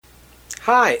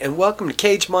Hi, and welcome to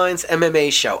Cage Minds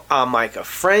MMA Show. I'm Mika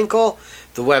Frankla.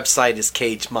 The website is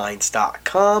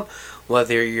cageminds.com.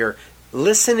 Whether you're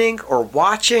listening or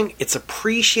watching, it's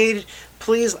appreciated.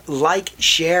 Please like,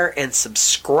 share, and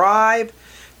subscribe.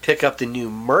 Pick up the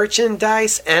new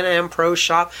merchandise,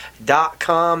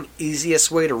 nmproshop.com.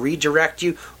 Easiest way to redirect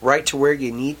you right to where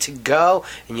you need to go.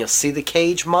 And you'll see the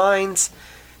Cage Minds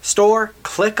store.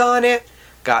 Click on it.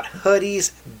 Got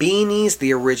hoodies, beanies,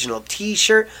 the original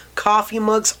t-shirt, coffee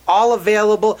mugs, all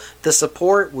available. The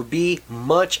support would be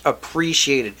much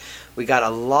appreciated. We got a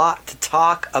lot to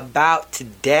talk about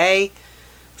today,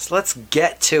 so let's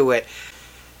get to it.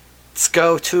 Let's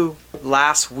go to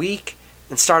last week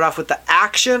and start off with the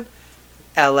action.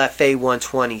 LFA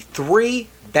 123,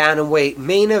 bantamweight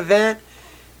main event.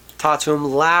 Talked to him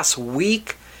last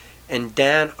week, and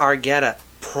Dan Argueta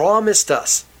promised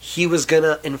us he was going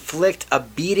to inflict a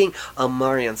beating on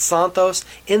Marian Santos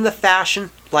in the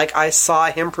fashion like I saw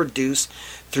him produce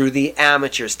through the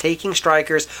amateurs, taking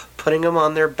strikers, putting them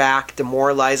on their back,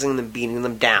 demoralizing them, beating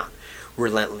them down.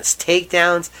 Relentless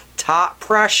takedowns, top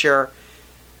pressure,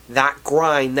 that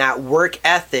grind, that work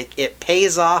ethic, it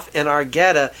pays off, and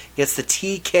Argueta gets the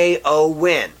TKO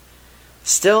win.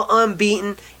 Still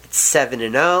unbeaten, it's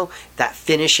 7-0. That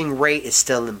finishing rate is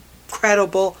still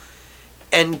incredible,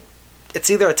 and it's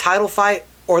either a title fight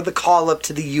or the call-up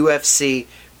to the UFC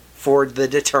for the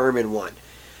determined one.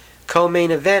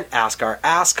 Co-main event,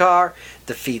 Askar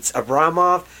defeats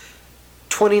Abramov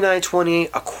 29-28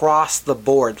 across the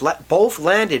board. Both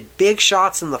landed big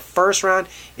shots in the first round.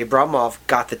 Abramov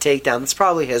got the takedown. That's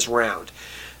probably his round.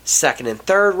 Second and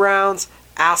third rounds,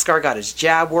 Askar got his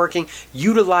jab working,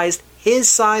 utilized his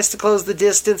size to close the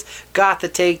distance, got the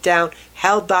takedown,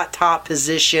 held that top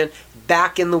position,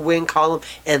 back in the win column,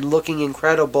 and looking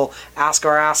incredible.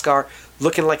 Askar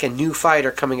looking like a new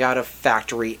fighter coming out of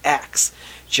Factory X.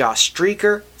 Josh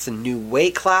Streaker, it's a new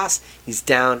weight class. He's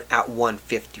down at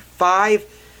 155.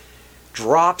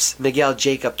 Drops Miguel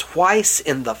Jacob twice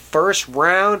in the first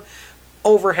round.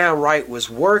 Overhand right was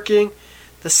working.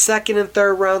 The second and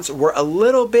third rounds were a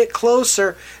little bit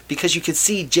closer because you could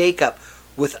see Jacob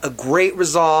with a great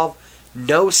resolve,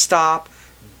 no stop,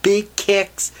 big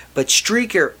kicks, but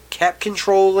Streaker kept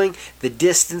controlling the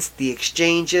distance, the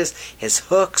exchanges. His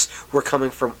hooks were coming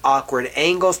from awkward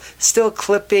angles, still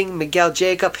clipping Miguel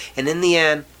Jacob, and in the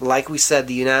end, like we said,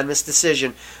 the unanimous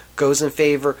decision goes in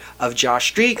favor of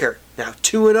Josh Streaker, now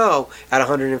 2-0 at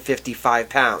 155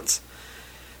 pounds.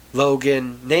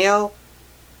 Logan Nail,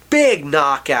 big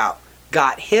knockout,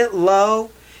 got hit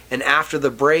low, and after the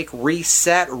break,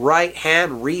 reset right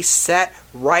hand, reset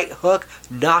right hook,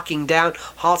 knocking down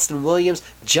Halston Williams,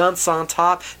 jumps on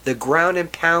top. The ground and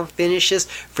pound finishes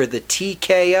for the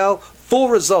TKO. Full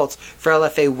results for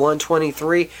LFA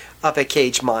 123 up at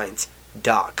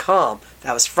cageminds.com.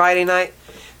 That was Friday night.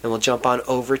 Then we'll jump on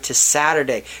over to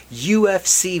Saturday.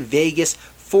 UFC Vegas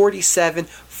 47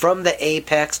 from the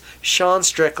Apex. Sean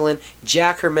Strickland,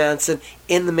 Jack Hermansson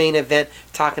in the main event,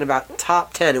 talking about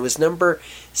top 10. It was number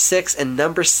 6 and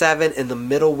number 7 in the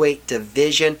middleweight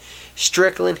division.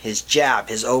 Strickland, his jab,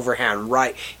 his overhand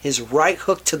right, his right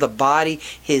hook to the body,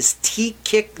 his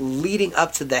T-kick leading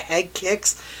up to the head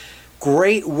kicks.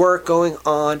 Great work going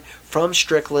on from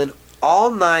Strickland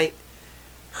all night.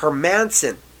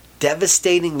 Hermansson,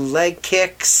 devastating leg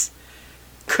kicks.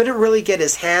 Couldn't really get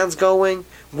his hands going.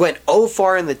 Went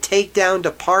far in the takedown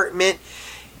department.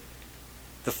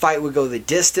 The fight would go the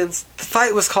distance. The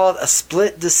fight was called a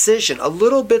split decision. A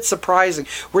little bit surprising.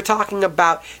 We're talking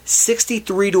about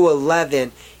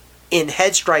 63-11 in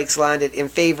head strikes landed in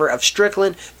favor of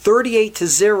Strickland.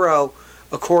 38-0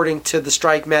 according to the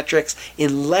strike metrics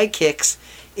in leg kicks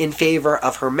in favor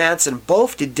of Hermansson.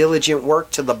 Both did diligent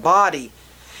work to the body.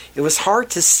 It was hard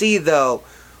to see, though,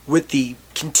 with the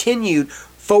continued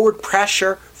forward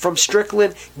pressure from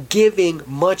Strickland giving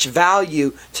much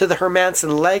value to the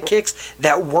Hermansson leg kicks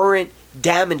that weren't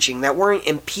damaging, that weren't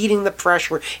impeding the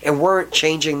pressure and weren't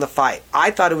changing the fight. I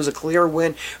thought it was a clear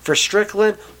win for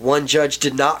Strickland. One judge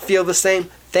did not feel the same.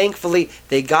 Thankfully,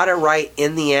 they got it right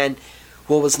in the end.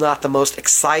 What was not the most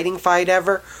exciting fight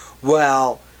ever?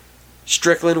 Well,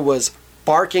 Strickland was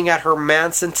barking at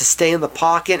Hermansson to stay in the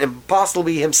pocket, and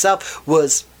possibly himself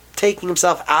was taking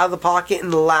himself out of the pocket in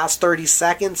the last 30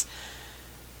 seconds.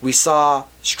 We saw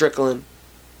Strickland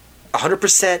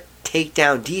 100%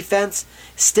 takedown defense,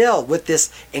 still with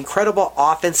this incredible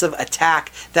offensive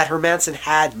attack that Hermansson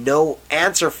had no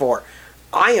answer for.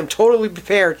 I am totally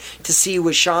prepared to see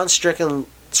what Sean Strickland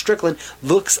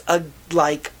looks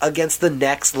like against the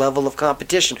next level of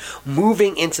competition,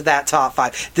 moving into that top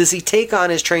 5. Does he take on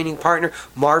his training partner,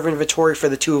 Marvin Vettori, for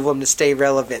the two of them to stay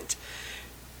relevant?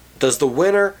 Does the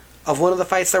winner of one of the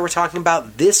fights that we're talking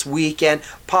about this weekend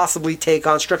possibly take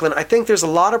on Strickland? I think there's a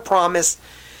lot of promise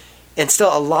and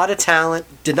still a lot of talent.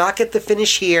 Did not get the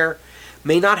finish here.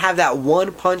 May not have that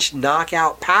one-punch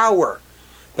knockout power,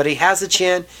 but he has a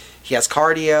chin. He has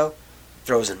cardio,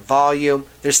 throws in volume.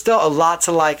 There's still a lot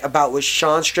to like about what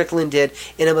Sean Strickland did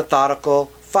in a methodical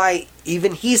fight.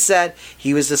 Even he said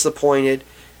he was disappointed,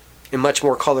 in much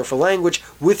more colorful language,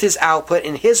 with his output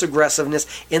and his aggressiveness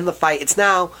in the fight. It's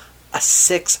now a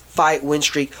 6-fight win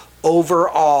streak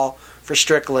overall for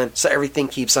Strickland, so everything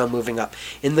keeps on moving up.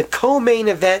 In the co-main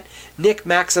event, Nick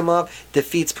Maximov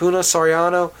defeats Puna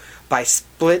Soriano by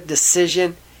split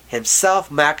decision himself.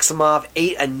 Maximov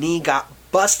ate a knee, got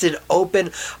busted open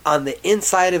on the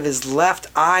inside of his left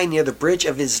eye near the bridge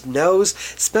of his nose,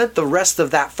 spent the rest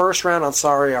of that first round on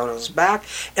Soriano's back,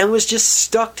 and was just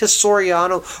stuck to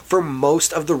Soriano for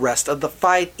most of the rest of the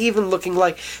fight, even looking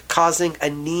like causing a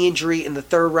knee injury in the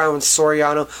third round when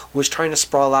Soriano was trying to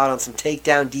sprawl out on some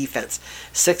takedown defense.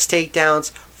 6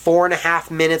 takedowns, 4.5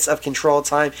 minutes of control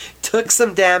time, took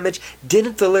some damage,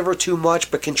 didn't deliver too much,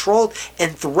 but controlled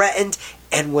and threatened.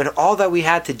 And when all that we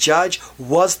had to judge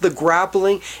was the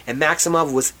grappling, and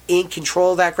Maximov was in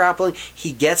control of that grappling,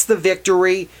 he gets the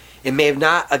victory. It may have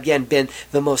not, again, been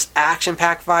the most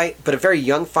action-packed fight, but a very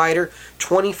young fighter,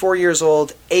 24 years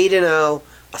old, 8-0,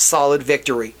 a solid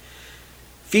victory.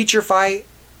 Feature fight,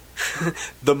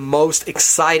 the most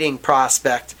exciting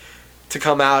prospect to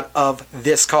come out of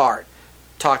this card.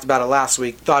 Talked about it last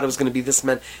week. Thought it was going to be this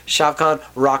man. Shavkat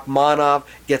Rakhmonov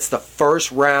gets the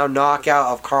first round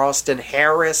knockout of Carlston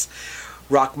Harris.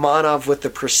 Rakhmonov with the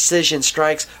precision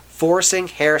strikes, forcing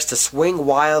Harris to swing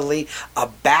wildly. A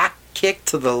back kick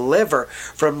to the liver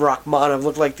from Rakhmonov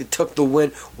looked like it took the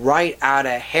win right out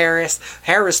of Harris.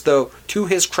 Harris, though, to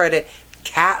his credit,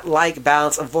 cat-like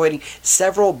balance, avoiding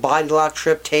several bodylock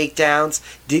trip takedowns.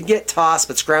 Did get tossed,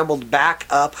 but scrambled back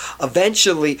up.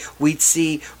 Eventually, we'd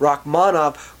see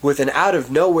Rakhmonov with an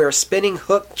out-of-nowhere spinning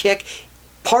hook kick.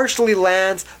 Partially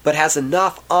lands, but has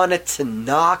enough on it to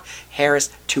knock Harris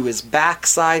to his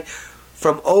backside.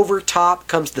 From over top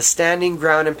comes the standing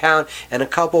ground and pound, and a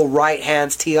couple right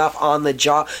hands tee off on the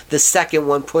jaw. The second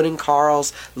one putting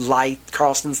Carlston's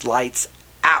lights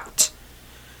out.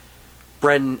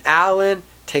 Brendan Allen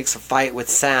takes a fight with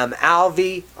Sam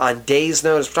Alvey on day's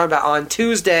notice. We're talking about on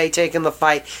Tuesday taking the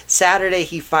fight. Saturday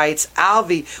he fights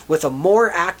Alvey with a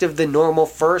more active than normal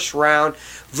first round.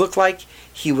 Looked like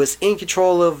he was in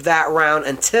control of that round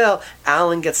until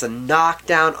Allen gets a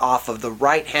knockdown off of the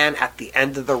right hand at the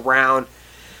end of the round.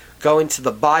 Going to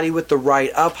the body with the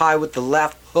right, up high with the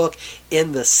left hook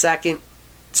in the second.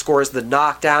 Scores the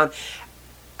knockdown.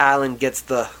 Allen gets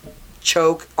the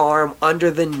choke arm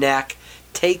under the neck.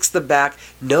 Takes the back,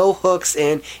 no hooks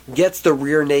in, gets the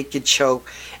rear naked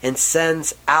choke, and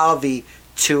sends Alvey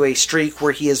to a streak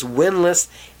where he is winless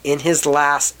in his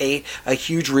last 8. A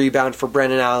huge rebound for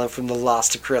Brendan Allen from the loss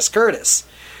to Chris Curtis.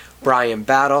 Brian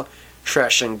Battle,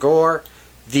 Treshan Gore,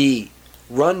 the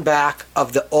run back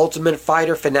of the Ultimate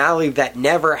Fighter finale that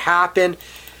never happened.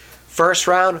 First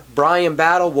round, Brian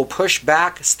Battle will push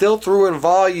back, still threw in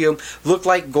volume. Looked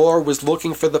like Gore was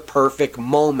looking for the perfect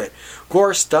moment.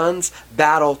 Gore stuns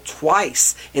Battle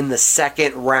twice in the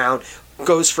second round.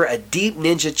 Goes for a deep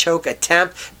ninja choke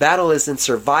attempt. Battle is in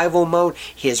survival mode.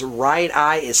 His right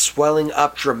eye is swelling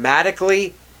up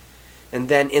dramatically. And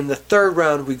then in the third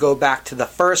round, we go back to the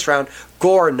first round.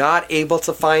 Gore not able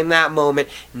to find that moment,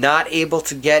 not able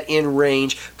to get in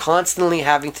range, constantly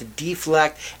having to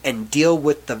deflect and deal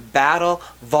with the Battle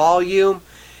volume.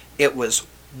 It was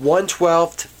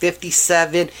 112 to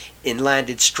 57 in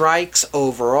landed strikes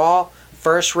overall.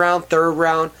 First round, third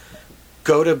round,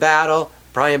 go to Battle.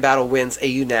 Brian Battle wins a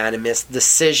unanimous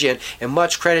decision, and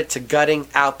much credit to gutting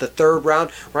out the third round,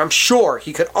 where I'm sure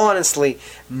he could honestly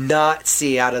not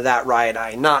see out of that right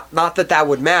eye. Not that that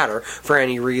would matter for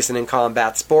any reason in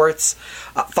combat sports.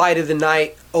 Fight of the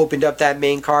night opened up that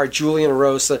main card. Julian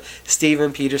Erosa,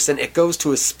 Steven Peterson. It goes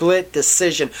to a split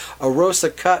decision.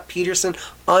 Erosa cut Peterson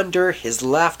under his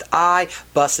left eye,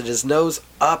 busted his nose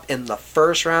up in the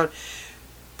first round.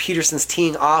 Peterson's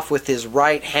teeing off with his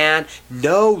right hand.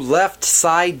 No left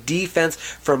side defense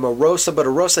from Erosa, but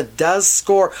Erosa does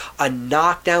score a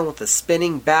knockdown with a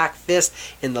spinning back fist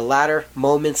in the latter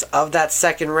moments of that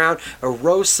second round.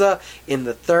 Erosa in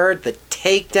the third, the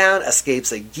takedown,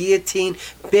 escapes a guillotine.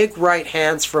 Big right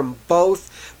hands from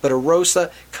both, but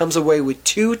Erosa comes away with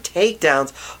 2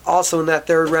 takedowns also in that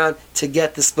third round to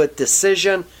get the split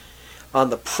decision. On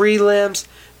the prelims,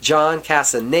 John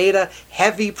Castaneda,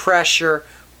 heavy pressure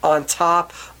on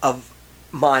top of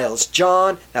Miles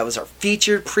John. That was our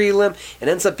featured prelim. It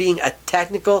ends up being a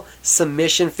technical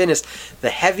submission finish. The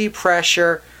heavy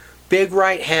pressure, big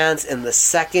right hands in the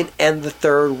second and the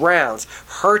third rounds.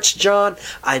 Hurts John,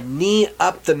 a knee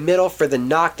up the middle for the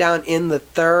knockdown in the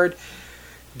third.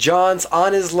 John's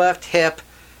on his left hip,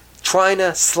 trying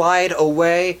to slide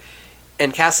away,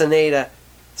 and Castaneda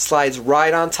slides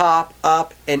right on top,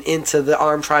 up, and into the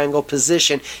arm triangle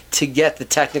position to get the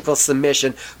technical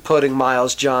submission, putting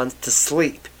Miles John to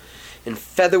sleep. In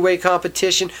featherweight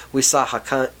competition, we saw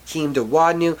Hakeem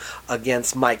Dawodu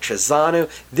against Mike Trizano.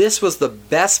 This was the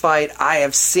best fight I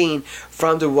have seen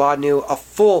from Dawodu, a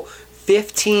full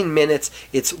 15 minutes.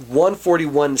 It's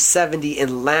 141-70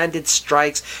 in landed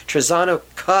strikes. Trizano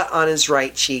cut on his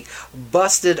right cheek,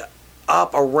 busted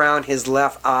up around his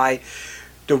left eye.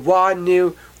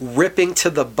 Dawodu ripping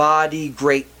to the body,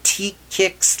 great teep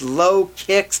kicks, low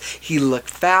kicks. He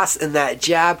looked fast, and that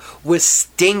jab was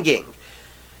stinging.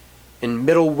 In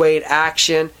middleweight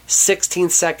action, 16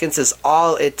 seconds is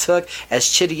all it took as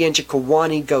Chidienja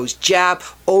Kawani goes jab,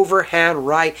 overhand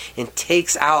right, and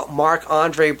takes out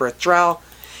Marc-Andre Bertrell.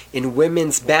 In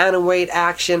women's bantamweight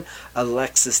action,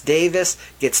 Alexis Davis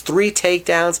gets 3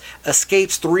 takedowns,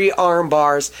 escapes 3 arm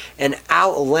bars, and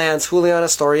outlands Juliana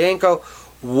Storienko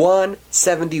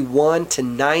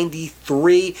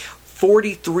 171-93,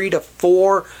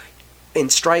 43-4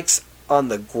 in strikes on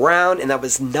the ground, and that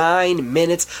was 9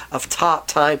 minutes of top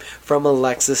time from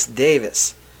Alexis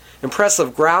Davis.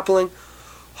 Impressive grappling.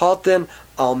 Halton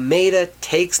Almeida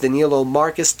takes Danilo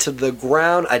Marcus to the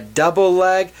ground, a double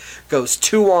leg, goes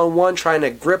 2-on-1 trying to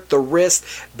grip the wrist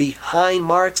behind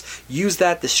Marks, use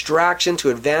that distraction to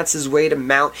advance his way to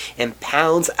mount, and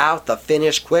pounds out the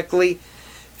finish quickly.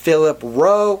 Philip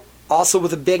Rowe, also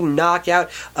with a big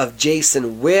knockout of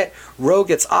Jason Witt. Rowe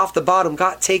gets off the bottom,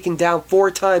 got taken down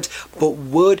 4 times, but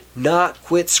would not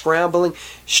quit scrambling.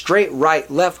 Straight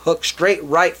right, left hook, straight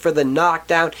right for the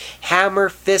knockdown. Hammer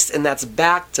fist, and that's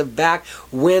back-to-back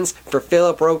wins for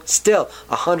Philip Rowe. Still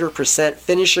 100%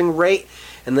 finishing rate.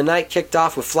 And the night kicked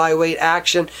off with flyweight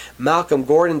action. Malcolm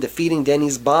Gordon defeating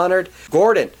Dennis Bonnard.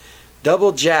 Gordon,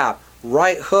 double jab.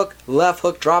 Right hook, left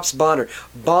hook, drops Bonnard.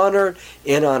 Bonnard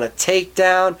in on a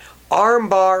takedown.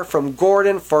 Armbar from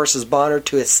Gordon forces Bonnard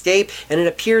to escape. And it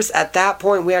appears at that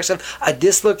point we actually have a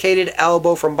dislocated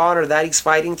elbow from Bonnard that he's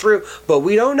fighting through. But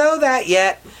we don't know that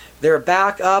yet. They're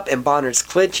back up and Bonnard's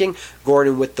clinching.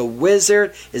 Gordon with the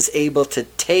wizard is able to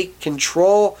take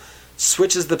control.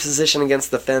 Switches the position against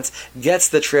the fence, gets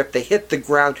the trip, they hit the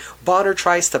ground. Bonner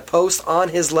tries to post on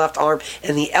his left arm,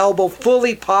 and the elbow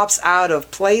fully pops out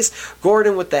of place.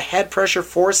 Gordon with the head pressure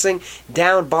forcing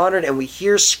down Bonner, and we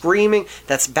hear screaming.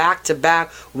 That's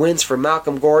back-to-back wins for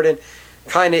Malcolm Gordon,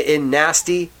 kind of in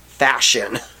nasty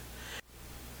fashion.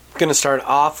 I'm going to start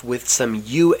off with some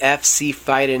UFC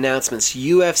fight announcements.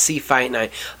 UFC Fight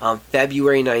Night on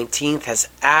February 19th has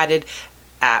added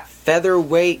at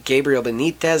featherweight, Gabriel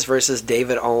Benitez versus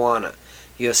David Owana.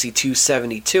 UFC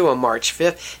 272 on March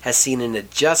 5th has seen an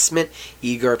adjustment.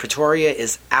 Igor Pretoria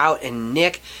is out, and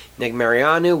Nick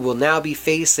Mariano will now be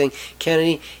facing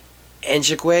Kennedy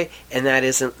Njigwe, and that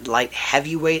is in light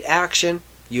heavyweight action.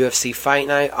 UFC Fight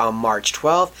Night on March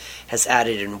 12th has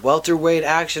added in welterweight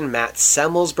action Matt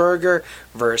Semmelsberger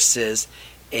versus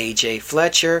AJ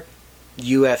Fletcher.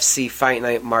 UFC Fight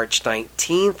Night March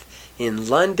 19th in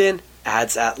London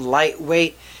adds at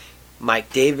lightweight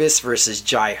Mike Davis versus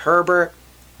Jai Herbert.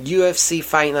 UFC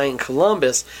Fight Night in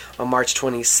Columbus on March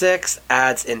 26th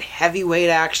adds in heavyweight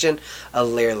action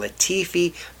Alair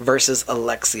Latifi versus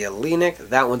Alexia Lenik.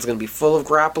 That one's going to be full of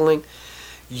grappling.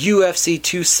 UFC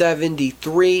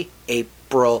 273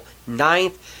 April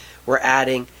 9th, we're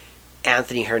adding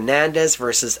Anthony Hernandez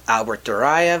versus Albert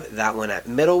Duraev. That one at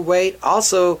middleweight.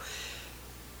 Also,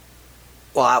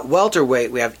 at welterweight,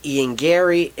 we have Ian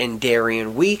Gary and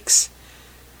Darian Weeks.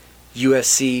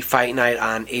 UFC Fight Night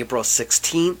on April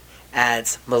 16th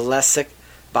adds Malesik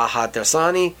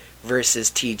Bahadarsani versus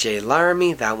TJ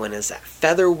Laramie. That one is at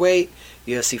featherweight.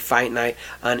 UFC Fight Night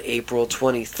on April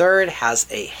 23rd has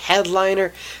a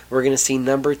headliner. We're going to see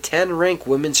number 10 ranked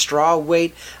women's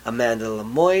strawweight Amanda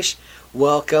Lemoyne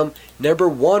welcome number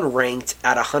 1 ranked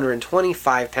at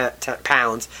 125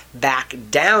 pounds back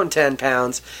down 10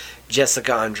 pounds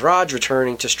Jessica Andrade,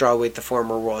 returning to strawweight, the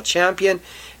former world champion.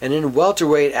 And in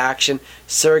welterweight action,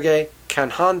 Sergey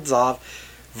Khanzov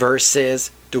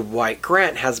versus Dwight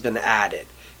Grant has been added.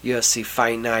 UFC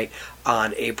Fight Night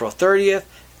on April 30th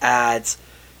adds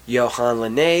Johan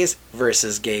Linnaeus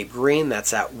versus Gabe Green.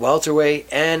 That's at welterweight.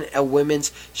 And a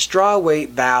women's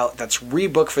strawweight bout that's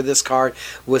rebooked for this card.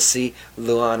 We'll see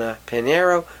Luana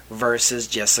Pinheiro versus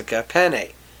Jessica Penne.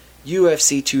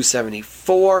 UFC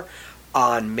 274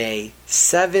 on May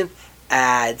 7th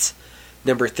adds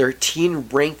number 13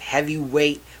 ranked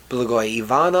heavyweight Blagoy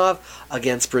Ivanov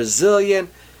against Brazilian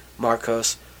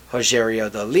Marcos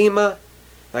Rogério de Lima.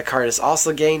 That card is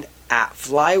also gained at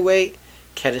flyweight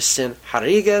Kedison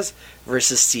Rodriguez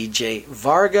versus CJ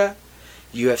Varga.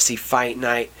 UFC Fight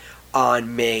Night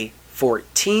on May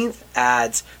 14th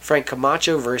adds Frank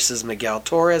Camacho versus Miguel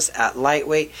Torres at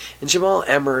lightweight and Jamal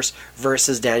Emmers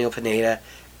versus Daniel Pineda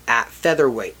at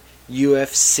featherweight.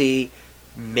 UFC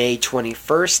May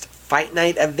 21st Fight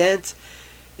Night event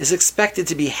is expected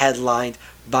to be headlined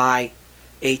by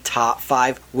a top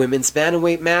 5 women's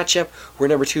bantamweight matchup where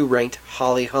number 2 ranked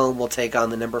Holly Holm will take on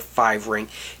the number 5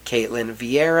 ranked Caitlin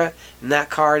Vieira, and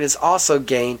that card is also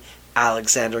gained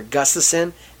Alexander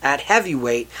Gustafsson at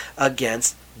heavyweight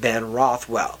against Ben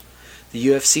Rothwell. The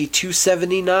UFC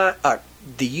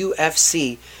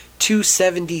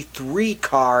 273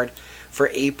 card for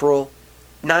April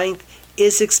 9th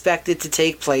is expected to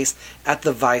take place at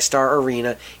the ViStar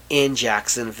Arena in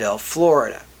Jacksonville,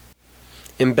 Florida.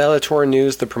 In Bellator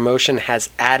news, the promotion has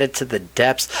added to the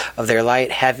depths of their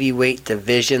light heavyweight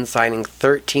division, signing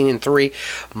 13-3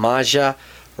 Maja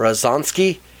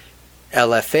Rozanski.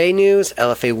 LFA news,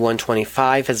 LFA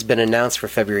 125 has been announced for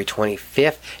February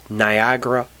 25th,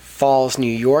 Niagara Falls, New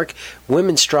York.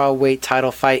 Women's strawweight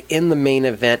title fight in the main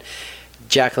event,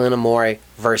 Jacqueline Amore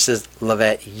versus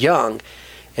Lavette Young.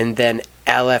 And then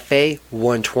LFA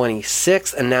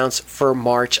 126 announced for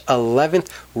March 11th,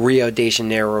 Rio de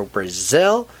Janeiro,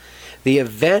 Brazil. The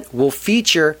event will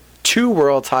feature 2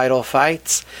 world title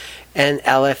fights, and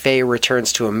LFA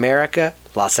returns to America,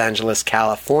 Los Angeles,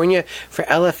 California, for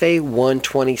LFA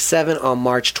 127 on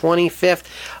March 25th.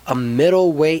 A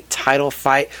middleweight title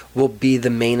fight will be the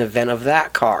main event of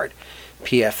that card.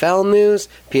 PFL news,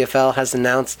 PFL has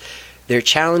announced their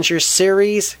Challenger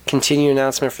Series, continued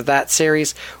announcement for that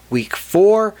series, Week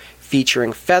 4,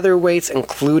 featuring featherweights,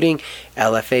 including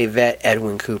LFA vet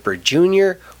Edwin Cooper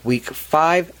Jr. Week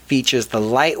 5 features the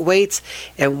lightweights,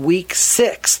 and Week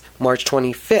 6, March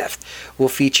 25th, will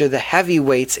feature the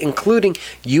heavyweights, including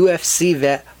UFC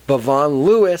vet Bavon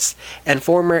Lewis and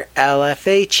former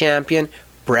LFA champion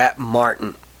Brett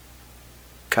Martin.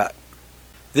 Cut.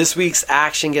 This week's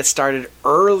action gets started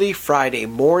early Friday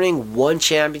morning. One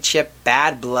championship,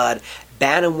 Bad Blood,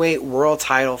 bantamweight world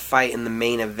title fight in the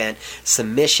main event.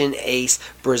 Submission ace,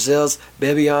 Brazil's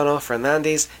Bibiano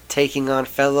Fernandes taking on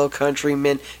fellow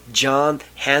countryman John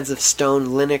Hands of Stone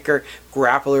Lineker,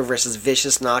 grappler versus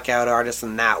vicious knockout artist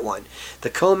in that one. The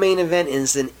co-main event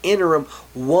is an interim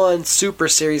 1 Super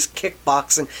Series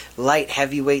kickboxing light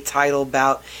heavyweight title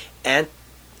bout.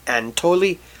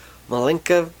 Anatoly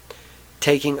Malenkov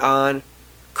taking on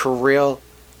Kirill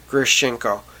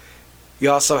Grishchenko. You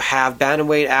also have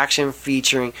bantamweight action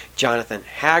featuring Jonathan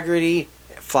Haggerty,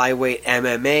 flyweight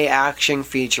MMA action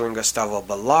featuring Gustavo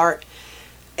Ballart,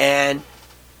 and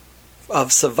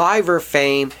of Survivor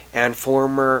fame and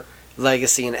former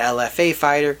Legacy and LFA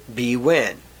fighter B.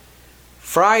 Win.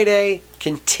 Friday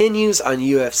continues on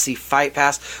UFC Fight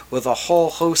Pass with a whole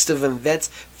host of events.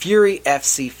 Fury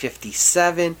FC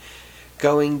 57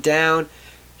 going down.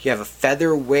 You have a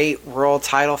featherweight world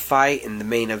title fight in the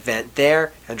main event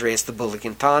there. Andreas the Bullet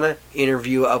Quintana,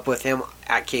 interview up with him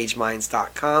at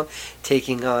CageMinds.com,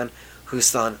 taking on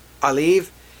Hussein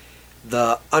Aliyev.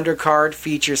 The undercard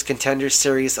features Contender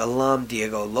Series alum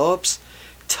Diego Lopes,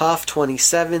 Tough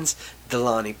 27's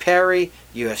Delaney Perry,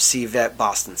 UFC vet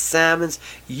Boston Salmons,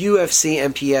 UFC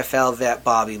and PFL vet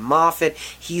Bobby Moffett.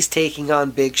 He's taking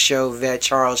on Big Show vet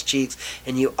Charles Cheeks,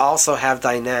 and you also have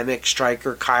dynamic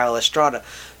striker Kyle Estrada.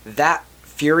 That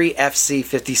Fury FC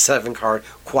 57 card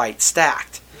quite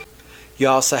stacked. You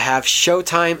also have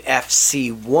Showtime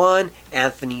FC1,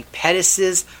 Anthony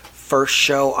Pettis' first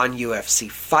show on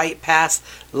UFC Fight Pass,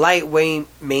 lightweight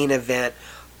main event,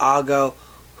 Ago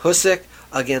Husik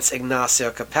against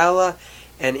Ignacio Capella,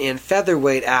 and in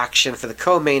featherweight action for the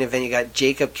co-main event, you got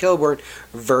Jacob Kilburn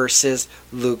versus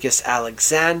Lucas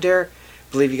Alexander.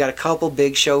 I believe you got a couple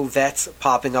Big Show vets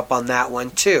popping up on that one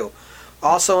too.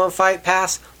 Also on Fight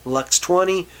Pass, Lux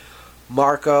 20,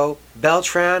 Marco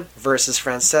Beltran versus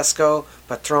Francesco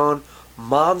Patron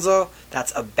Monzo.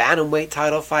 That's a bantamweight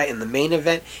title fight in the main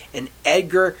event. And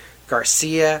Edgar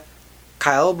Garcia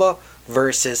Calba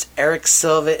versus Eric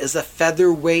Silva is a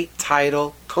featherweight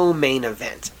title co-main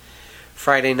event.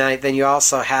 Friday night, then you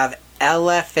also have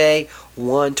LFA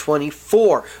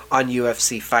 124 on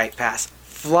UFC Fight Pass.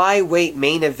 Flyweight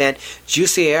main event,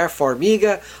 Jussier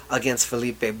Formiga against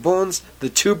Felipe Buns. The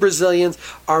two Brazilians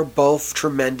are both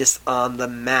tremendous on the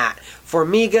mat.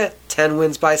 Formiga 10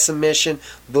 wins by submission.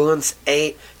 Boons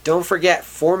 8. Don't forget,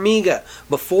 Formiga,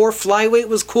 before flyweight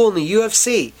was cool in the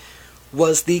UFC,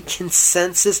 was the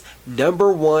consensus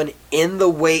number 1 in the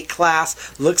weight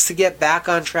class. Looks to get back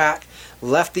on track.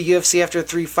 Left the UFC after a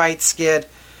 3-fight skid.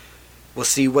 We'll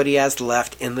see what he has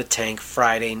left in the tank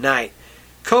Friday night.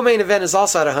 Co-main event is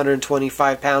also at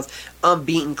 125 pounds.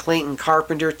 Unbeaten Clayton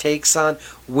Carpenter takes on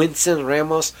Winston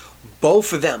Ramos.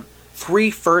 Both of them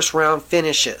 3 first-round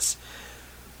finishes.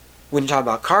 When you talk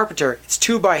about Carpenter, it's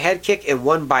 2 by head kick and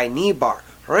 1 by knee bar.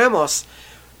 Ramos,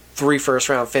 3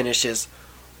 first-round finishes.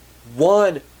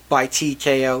 1 by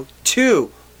TKO,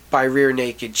 2 by rear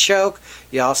naked choke.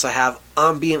 You also have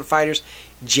unbeaten fighters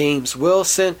James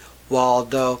Wilson,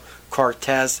 Waldo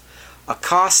Cortez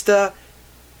Acosta,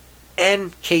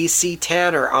 and Casey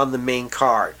Tanner on the main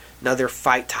card. Another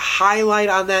fight to highlight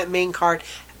on that main card.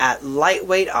 At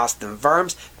lightweight, Austin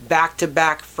Varms,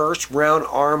 back-to-back first-round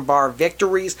armbar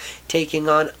victories, taking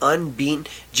on unbeaten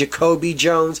Jacoby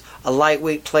Jones. A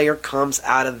lightweight player comes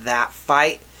out of that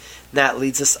fight. That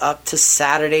leads us up to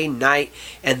Saturday night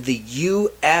and the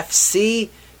UFC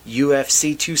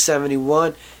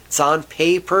 271. It's on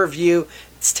pay-per-view.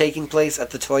 It's taking place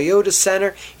at the Toyota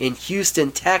Center in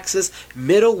Houston, Texas.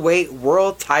 Middleweight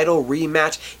world title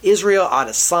rematch. Israel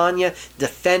Adesanya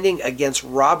defending against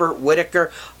Robert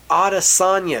Whittaker.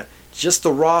 Adesanya, just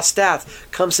the raw stats,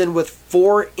 comes in with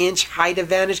 4-inch height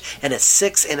advantage and a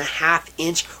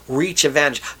 6.5-inch reach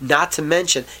advantage. Not to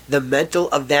mention the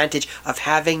mental advantage of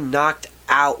having knocked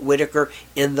out Whittaker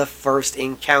in the first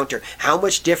encounter. How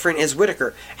much different is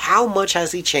Whittaker? How much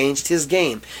has he changed his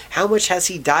game? How much has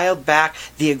he dialed back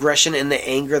the aggression and the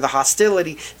anger, the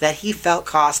hostility that he felt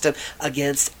cost him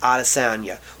against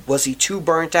Adesanya? Was he too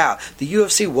burnt out? The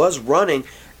UFC was running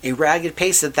a ragged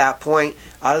pace at that point.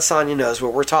 Adesanya knows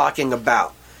what we're talking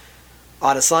about.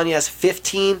 Adesanya has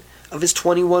 15 of his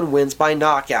 21 wins by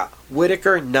knockout.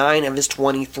 Whittaker, 9 of his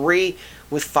 23,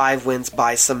 with 5 wins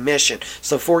by submission.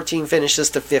 So 14 finishes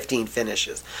to 15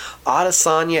 finishes.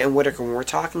 Adesanya and Whittaker, when we're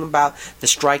talking about the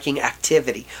striking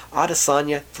activity,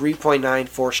 Adesanya,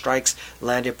 3.94 strikes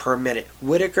landed per minute.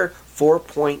 Whittaker,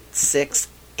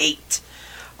 4.68.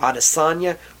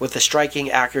 Adesanya with a striking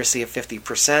accuracy of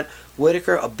 50%.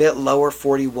 Whittaker a bit lower,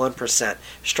 41%.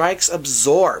 Strikes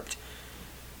absorbed.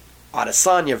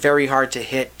 Adesanya very hard to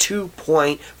hit,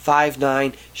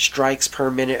 2.59 strikes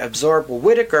per minute absorbed. Well,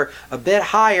 Whittaker a bit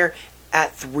higher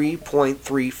at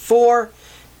 3.34.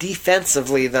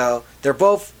 Defensively, though, they're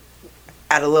both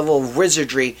at a level of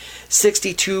wizardry,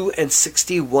 62 and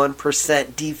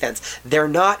 61% defense. They're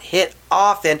not hit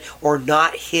often or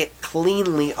not hit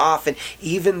cleanly often,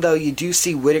 even though you do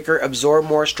see Whittaker absorb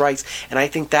more strikes, and I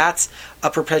think that's a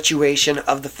perpetuation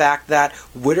of the fact that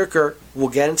Whittaker will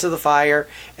get into the fire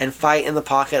and fight in the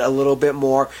pocket a little bit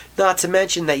more, not to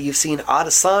mention that you've seen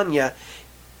Adesanya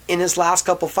in his last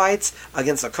couple fights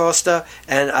against Acosta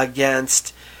and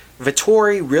against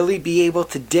Vettori really be able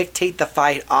to dictate the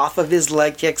fight off of his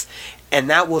leg kicks, and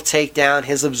that will take down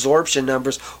his absorption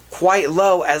numbers quite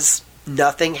low as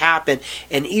nothing happened.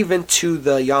 And even to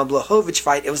the Jan Blachowicz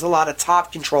fight, it was a lot of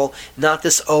top control, not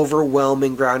this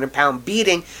overwhelming ground and pound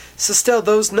beating. So still,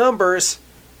 those numbers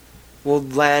will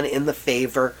land in the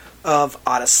favor of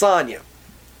Adesanya.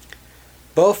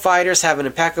 Both fighters have an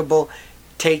impeccable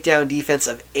takedown defense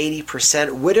of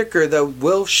 80%. Whittaker, though,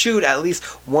 will shoot at least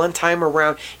one time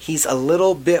around. He's a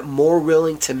little bit more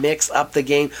willing to mix up the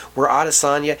game, where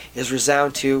Adesanya is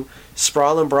resound to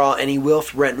sprawl and brawl, and he will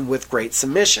threaten with great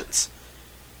submissions.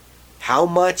 How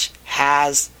much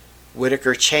has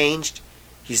Whittaker changed?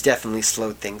 He's definitely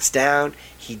slowed things down.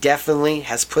 He definitely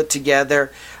has put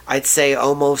together, I'd say,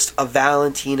 almost a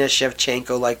Valentina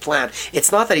Shevchenko-like plan.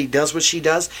 It's not that he does what she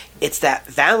does, it's that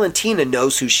Valentina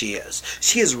knows who she is.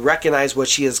 She has recognized what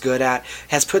she is good at,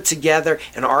 has put together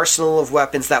an arsenal of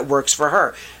weapons that works for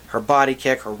her. Her body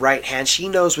kick, her right hand, she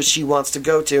knows what she wants to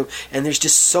go to, and there's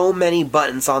just so many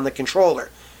buttons on the controller.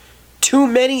 Too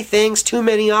many things, too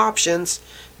many options,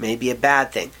 may be a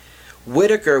bad thing.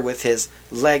 Whittaker with his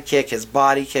leg kick, his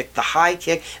body kick, the high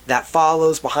kick that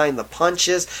follows behind the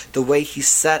punches, the way he's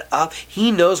set up,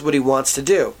 he knows what he wants to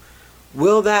do.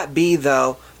 Will that be,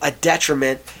 though, a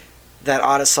detriment that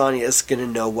Adesanya is going to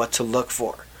know what to look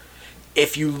for?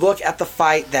 If you look at the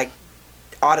fight that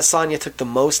Adesanya took the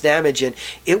most damage in,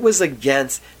 it was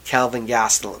against Kelvin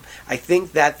Gastelum. I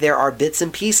think that there are bits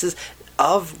and pieces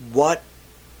of what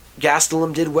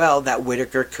Gastelum did well that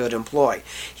Whittaker could employ.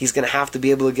 He's going to have to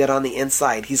be able to get on the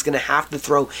inside. He's going to have to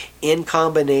throw in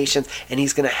combinations, and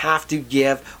he's going to have to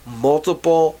give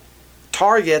multiple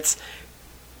targets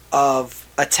of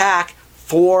attack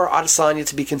for Adesanya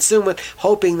to be consumed with,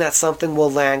 hoping that something will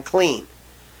land clean.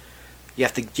 You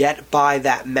have to get by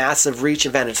that massive reach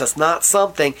advantage. That's not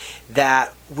something that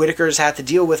Whittaker's had to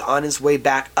deal with on his way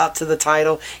back up to the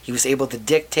title. He was able to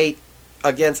dictate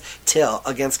against Till,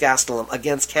 against Gastelum,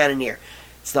 against Cannonier.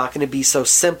 It's not going to be so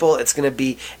simple. It's going to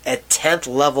be a 10th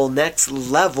level, next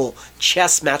level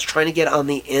chess match trying to get on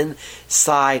the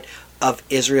inside of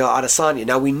Israel Adesanya.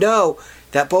 Now we know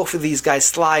that both of these guys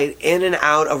slide in and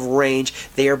out of range.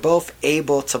 They are both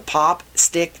able to pop,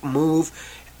 stick, move,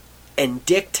 and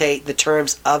dictate the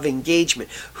terms of engagement.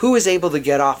 Who is able to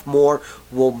get off more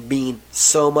will mean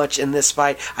so much in this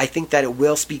fight. I think that it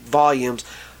will speak volumes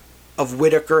of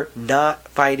Whittaker not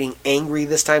fighting angry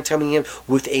this time, coming in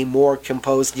with a more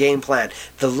composed game plan.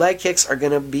 The leg kicks are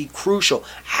going to be crucial.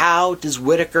 How does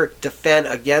Whittaker defend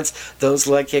against those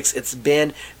leg kicks? It's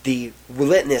been the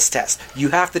litmus test. You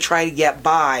have to try to get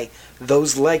by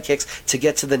those leg kicks to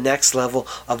get to the next level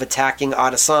of attacking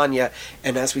Adesanya.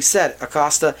 And as we said,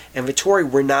 Acosta and Vettori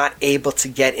were not able to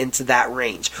get into that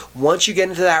range. Once you get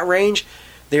into that range,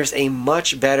 there's a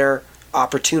much better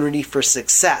opportunity for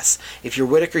success. If you're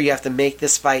Whittaker, you have to make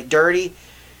this fight dirty.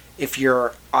 If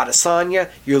you're Adesanya,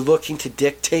 you're looking to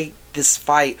dictate this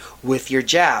fight with your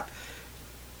jab.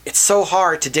 It's so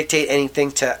hard to dictate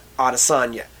anything to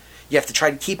Adesanya. You have to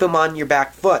try to keep him on your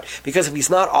back foot, because if he's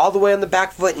not all the way on the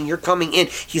back foot and you're coming in,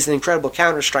 he's an incredible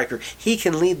counter striker. He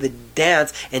can lead the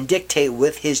dance and dictate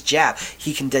with his jab.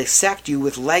 He can dissect you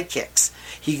with leg kicks.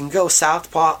 He can go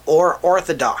southpaw or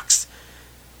orthodox.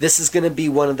 This is going to be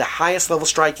one of the highest level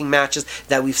striking matches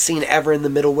that we've seen ever in the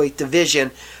middleweight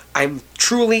division. I'm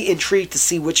truly intrigued to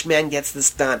see which man gets this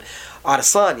done.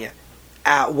 Adesanya,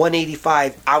 at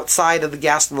 185, outside of the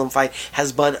Gastelum fight,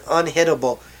 has been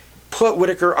unhittable. Put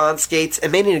Whittaker on skates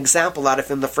and made an example out of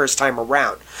him the first time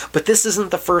around. But this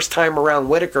isn't the first time around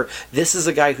Whittaker. This is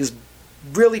a guy who's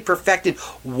really perfected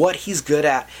what he's good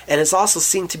at, and has also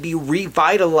seemed to be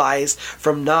revitalized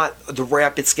from not the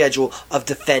rapid schedule of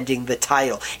defending the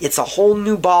title. It's a whole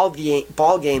new ball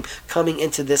game coming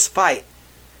into this fight.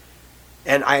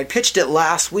 And I had pitched it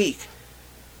last week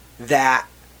that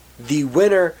the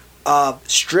winner of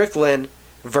Strickland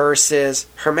versus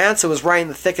Hermanson was right in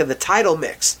the thick of the title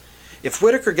mix. If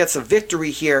Whittaker gets a victory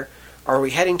here, are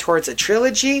we heading towards a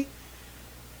trilogy?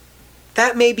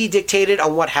 That may be dictated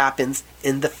on what happens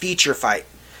in the feature fight.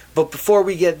 But before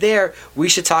we get there, we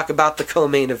should talk about the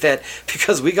co-main event,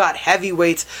 because we got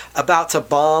heavyweights about to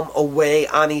bomb away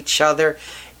on each other.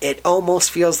 It almost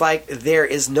feels like there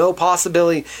is no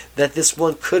possibility that this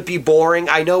one could be boring.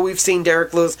 I know we've seen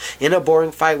Derek Lewis in a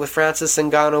boring fight with Francis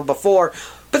Ngannou before,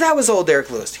 but that was old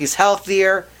Derek Lewis. He's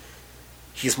healthier.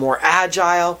 He's more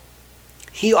agile.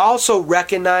 He also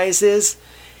recognizes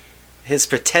his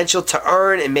potential to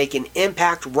earn and make an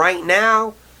impact right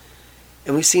now.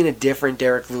 And we've seen a different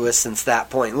Derek Lewis since that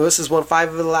point. Lewis has won 5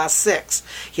 of the last 6.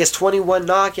 He has 21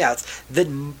 knockouts.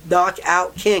 The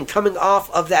knockout king, coming off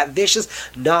of that vicious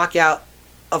knockout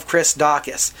of Chris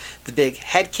Daukaus. The big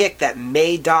head kick that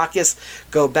made Daukaus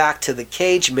go back to the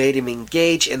cage, made him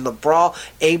engage in the brawl,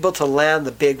 able to land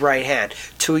the big right hand.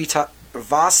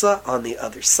 Tuivasa on the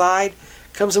other side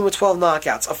comes in with 12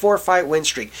 knockouts, a 4-fight win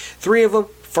streak. 3 of them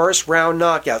first round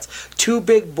knockouts. 2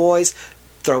 big boys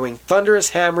throwing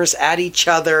thunderous hammers at each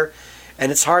other,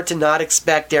 and it's hard to not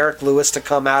expect Derek Lewis to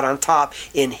come out on top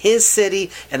in his city,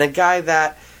 and a guy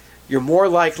that you're more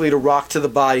likely to rock to the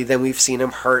body than we've seen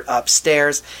him hurt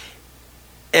upstairs.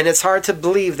 And it's hard to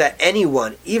believe that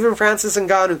anyone, even Francis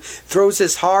Ngannou, throws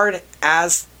as hard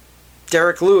as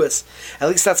Derek Lewis. At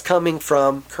least that's coming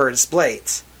from Curtis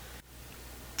Blades.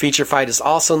 Feature fight is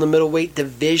also in the middleweight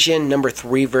division, number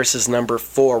 3 versus number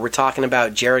 4. We're talking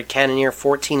about Jared Cannonier,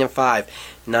 14-5,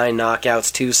 9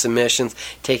 knockouts, 2 submissions,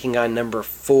 taking on number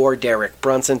 4, Derek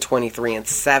Brunson,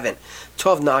 23-7,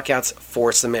 12 knockouts,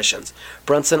 4 submissions.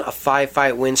 Brunson, a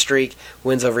 5-fight win streak,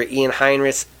 wins over Ian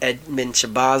Heinrichs, Edmund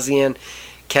Shabazian,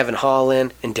 Kevin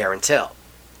Holland, and Darren Till.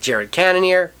 Jared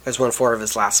Cannonier has won 4 of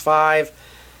his last 5.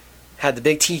 Had the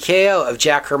big TKO of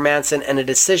Jack Hermanson and a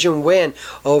decision win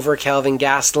over Kelvin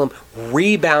Gastelum,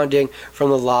 rebounding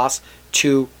from the loss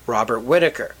to Robert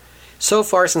Whittaker. So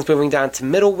far, since moving down to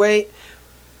middleweight,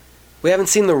 we haven't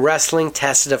seen the wrestling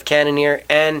tested of Cannonier,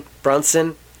 and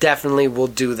Brunson definitely will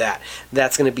do that.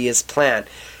 That's going to be his plan.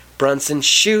 Brunson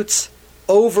shoots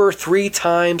over 3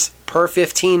 times per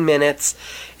 15 minutes,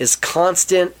 is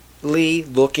constantly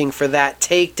looking for that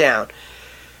takedown.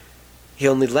 He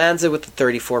only lands it with a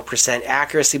 34%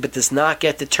 accuracy, but does not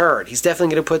get deterred. He's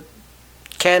definitely going to put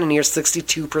Cannonier's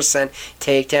 62%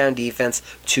 takedown defense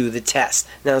to the test.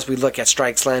 Now, as we look at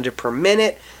strikes landed per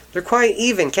minute, they're quite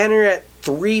even. Cannonier at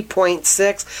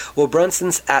 3.6, while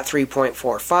Brunson's at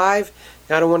 3.45.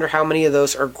 Now I wonder how many of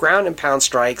those are ground and pound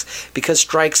strikes, because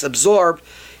strikes absorbed,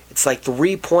 it's like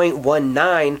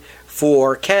 3.19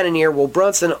 for Cannonier. Well,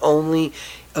 Brunson only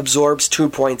absorbs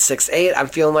 2.68. I'm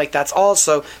feeling like that's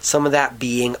also some of that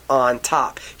being on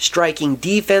top. Striking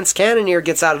defense, Cannonier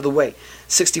gets out of the way.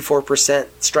 64%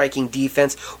 striking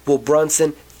defense. Will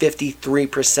Brunson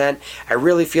 53%. I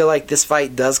really feel like this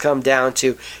fight does come down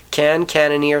to, can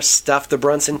Cannonier stuff the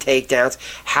Brunson takedowns?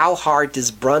 How hard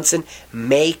does Brunson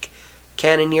make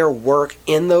Cannonier work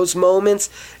in those moments?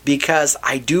 Because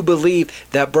I do believe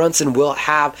that Brunson will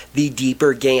have the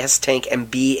deeper gas tank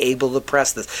and be able to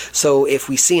press this. So if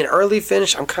we see an early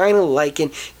finish, I'm kind of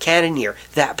liking Cannonier.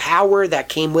 That power that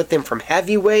came with him from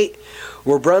heavyweight,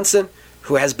 where Brunson,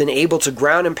 who has been able to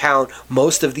ground and pound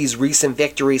most of these recent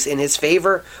victories in his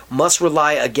favor, must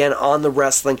rely again on the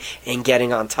wrestling and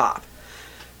getting on top.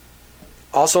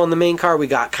 Also on the main card, we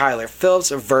got Kyler Phillips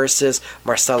versus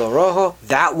Marcelo Rojo.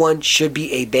 That one should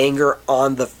be a banger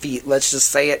on the feet. Let's just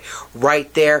say it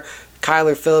right there.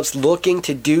 Kyler Phillips looking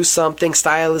to do something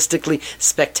stylistically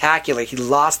spectacular. He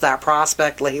lost that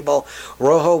prospect label.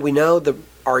 Rojo, we know the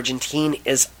Argentine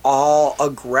is all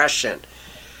aggression.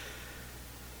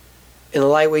 In the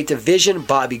lightweight division,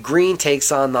 Bobby Green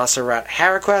takes on Nasrat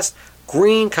Haqparast.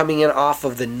 Green coming in off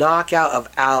of the knockout of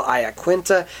Al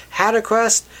Iaquinta.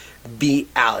 Haqparast beat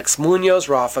Alex Munoz,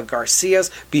 Rafa Garcias,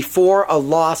 before a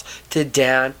loss to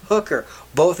Dan Hooker.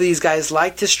 Both of these guys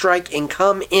like to strike and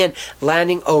come in,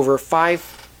 landing over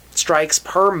 5 strikes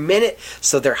per minute,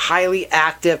 so they're highly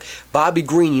active. Bobby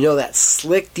Green, you know that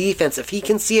slick defense. If he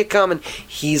can see it coming,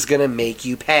 he's going to make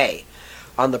you pay.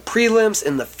 On the prelims,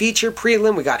 in the feature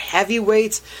prelim, we got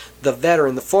heavyweights. The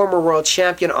veteran, the former world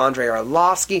champion, Andrei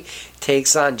Arlovsky,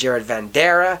 takes on Jared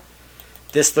Vanderaa.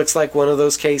 This looks like one of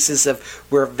those cases of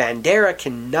where Vanderaa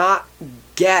cannot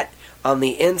get on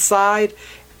the inside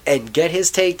and get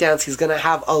his takedowns. He's going to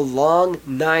have a long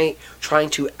night trying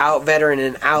to out-veteran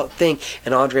and out-think.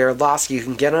 And Andrei Arlovsky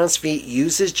can get on his feet,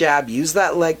 use his jab, use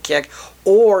that leg kick,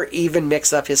 or even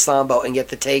mix up his sambo and get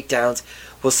the takedowns.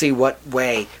 We'll see which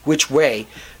way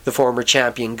the former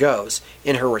champion goes.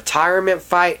 In her retirement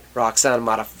fight, Roxanne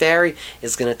Modafferi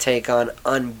is going to take on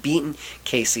unbeaten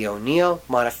Casey O'Neill.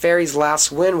 Modafferi's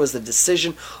last win was the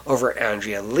decision over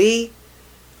Andrea Lee.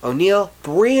 O'Neill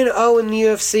 3-0 in the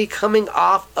UFC, coming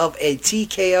off of a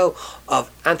TKO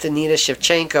of Antonina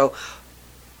Shevchenko.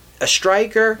 A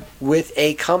striker with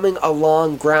a coming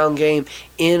along ground game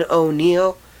in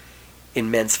O'Neill. In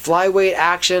men's flyweight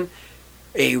action,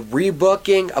 a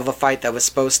rebooking of a fight that was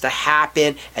supposed to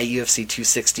happen at UFC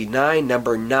 269.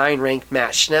 Number 9 ranked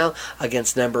Matt Schnell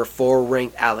against number 4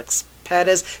 ranked Alex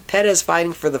Perez. Perez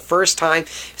fighting for the first time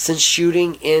since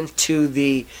shooting into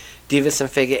the Deiveson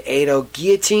Figueiredo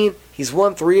guillotine. He's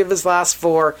won 3 of his last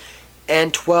 4,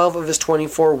 and 12 of his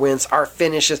 24 wins are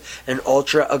finishes. An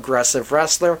ultra-aggressive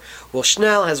wrestler. Well,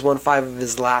 Schnell has won 5 of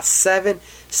his last 7.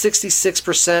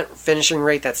 66% finishing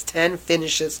rate. That's 10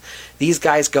 finishes. These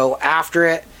guys go after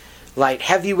it. Light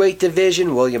heavyweight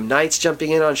division, William Knight's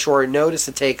jumping in on short notice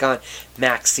to take on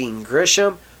Maxine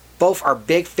Grisham. Both are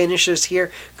big finishers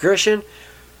here. Grisham,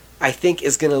 I think,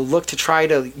 is going to look to try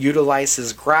to utilize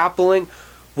his grappling.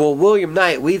 Well, William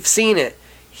Knight, we've seen it.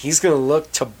 He's going to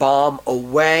look to bomb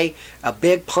away. A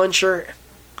big puncher.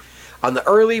 On the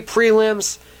early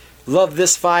prelims, love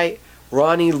this fight.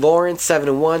 Ronnie Lawrence,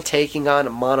 7-1, taking on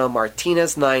Mano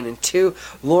Martinez,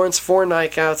 9-2. Lawrence, 4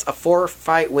 knockouts, a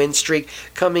 4-fight win streak,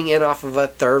 coming in off of a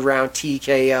 3rd-round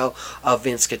TKO of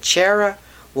Vince Cachera.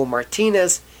 Well,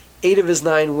 Martinez, 8 of his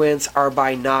 9 wins are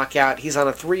by knockout. He's on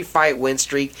a 3-fight win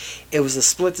streak. It was a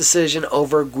split decision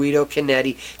over Guido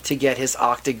Canetti to get his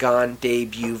Octagon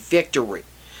debut victory.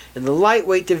 In the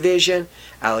lightweight division,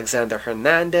 Alexander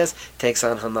Hernandez takes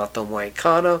on Renato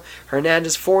Moicano.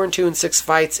 Hernandez 4-2 in 6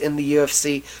 fights in the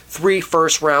UFC, 3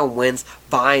 first-round wins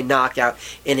by knockout.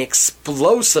 An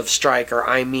explosive striker.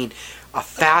 I mean, a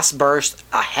fast burst,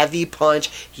 a heavy punch.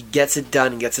 He gets it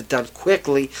done and gets it done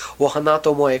quickly. Well,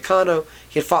 Renato Moicano,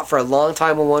 he had fought for a long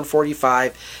time at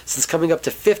 145. Since coming up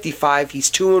to 55,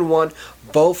 he's 2-1,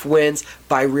 both wins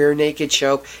by rear naked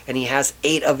choke, and he has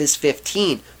 8 of his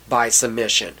 15 by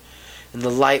submission. In the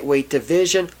lightweight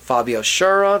division, Fabio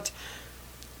Cherant,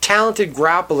 talented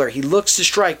grappler. He looks to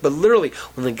strike, but literally,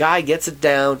 when the guy gets it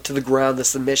down to the ground, the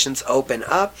submissions open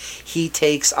up. He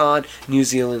takes on New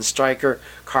Zealand striker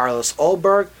Carlos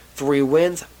Ulberg. 3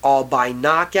 wins, all by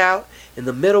knockout. In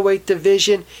the middleweight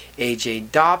division,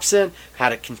 AJ Dobson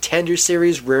had a contender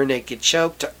series rear naked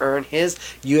choke to earn his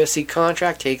UFC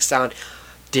contract. Takes on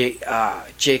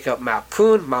Jacob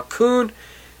Malkoun. Malkoun,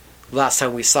 last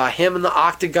time we saw him in the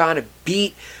octagon,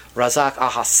 beat Razak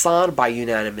Al Hassan by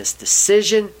unanimous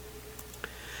decision.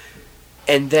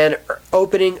 And then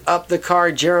opening up the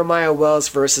card, Jeremiah Wells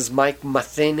versus Mike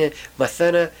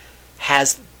Mathena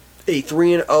has a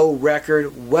 3-0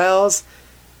 record. Wells,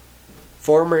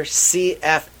 former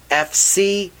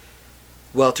CFFC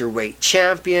welterweight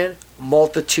champion,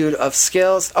 multitude of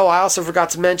skills. Oh, I also forgot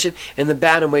to mention in the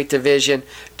bantamweight division,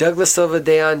 Douglas Silva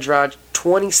de Andrade,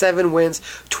 27 wins,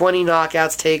 20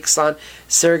 knockouts, takes on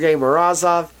Sergey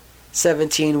Morozov,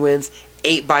 17 wins,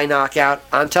 8 by knockout.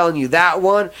 I'm telling you, that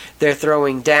one, they're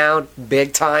throwing down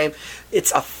big time.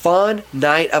 It's a fun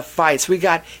night of fights. We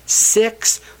got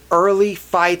 6 early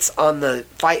fights on the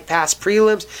Fight Pass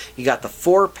prelims. You got the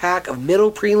 4-pack of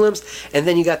middle prelims, and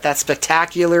then you got that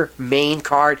spectacular main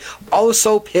card.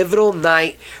 Also pivotal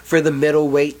night for the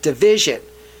middleweight division.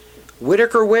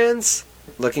 Whitaker wins,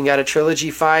 looking at a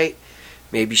trilogy fight.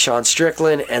 Maybe Sean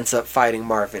Strickland ends up fighting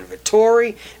Marvin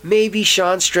Vettori. Maybe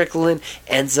Sean Strickland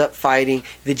ends up fighting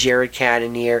the Jared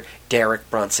Cannonier, Derek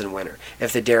Brunson winner.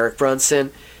 If the Derek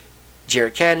Brunson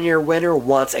Jared Cannonier winner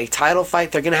wants a title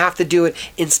fight, they're going to have to do it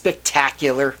in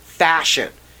spectacular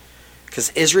fashion. Because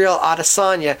Israel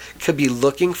Adesanya could be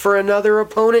looking for another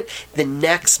opponent, the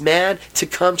next man to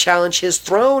come challenge his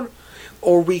throne,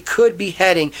 or we could be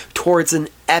heading towards an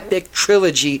epic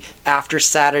trilogy after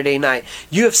Saturday night.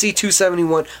 UFC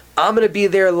 271, I'm going to be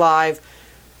there live.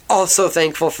 Also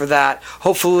thankful for that.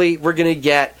 Hopefully we're going to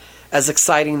get as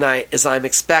exciting night as I'm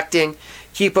expecting.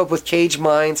 Keep up with Cage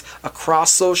Minds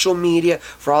across social media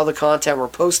for all the content we're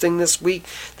posting this week.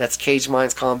 That's Cage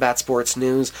Minds Combat Sports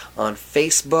News on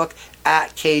Facebook,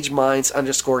 at Cage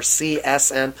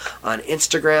Minds_CSN on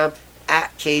Instagram,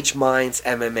 at Cage Minds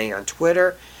MMA on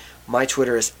Twitter. My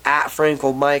Twitter is at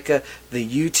Frankla Mika. The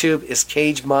YouTube is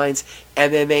Cage Minds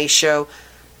MMA Show.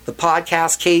 The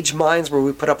podcast Cage Minds, where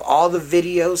we put up all the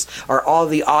videos or all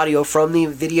the audio from the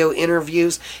video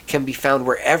interviews, can be found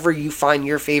wherever you find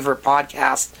your favorite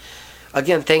podcast.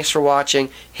 Again, thanks for watching.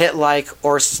 Hit like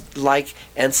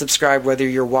and subscribe whether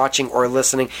you're watching or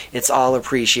listening. It's all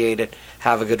appreciated.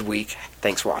 Have a good week.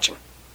 Thanks for watching.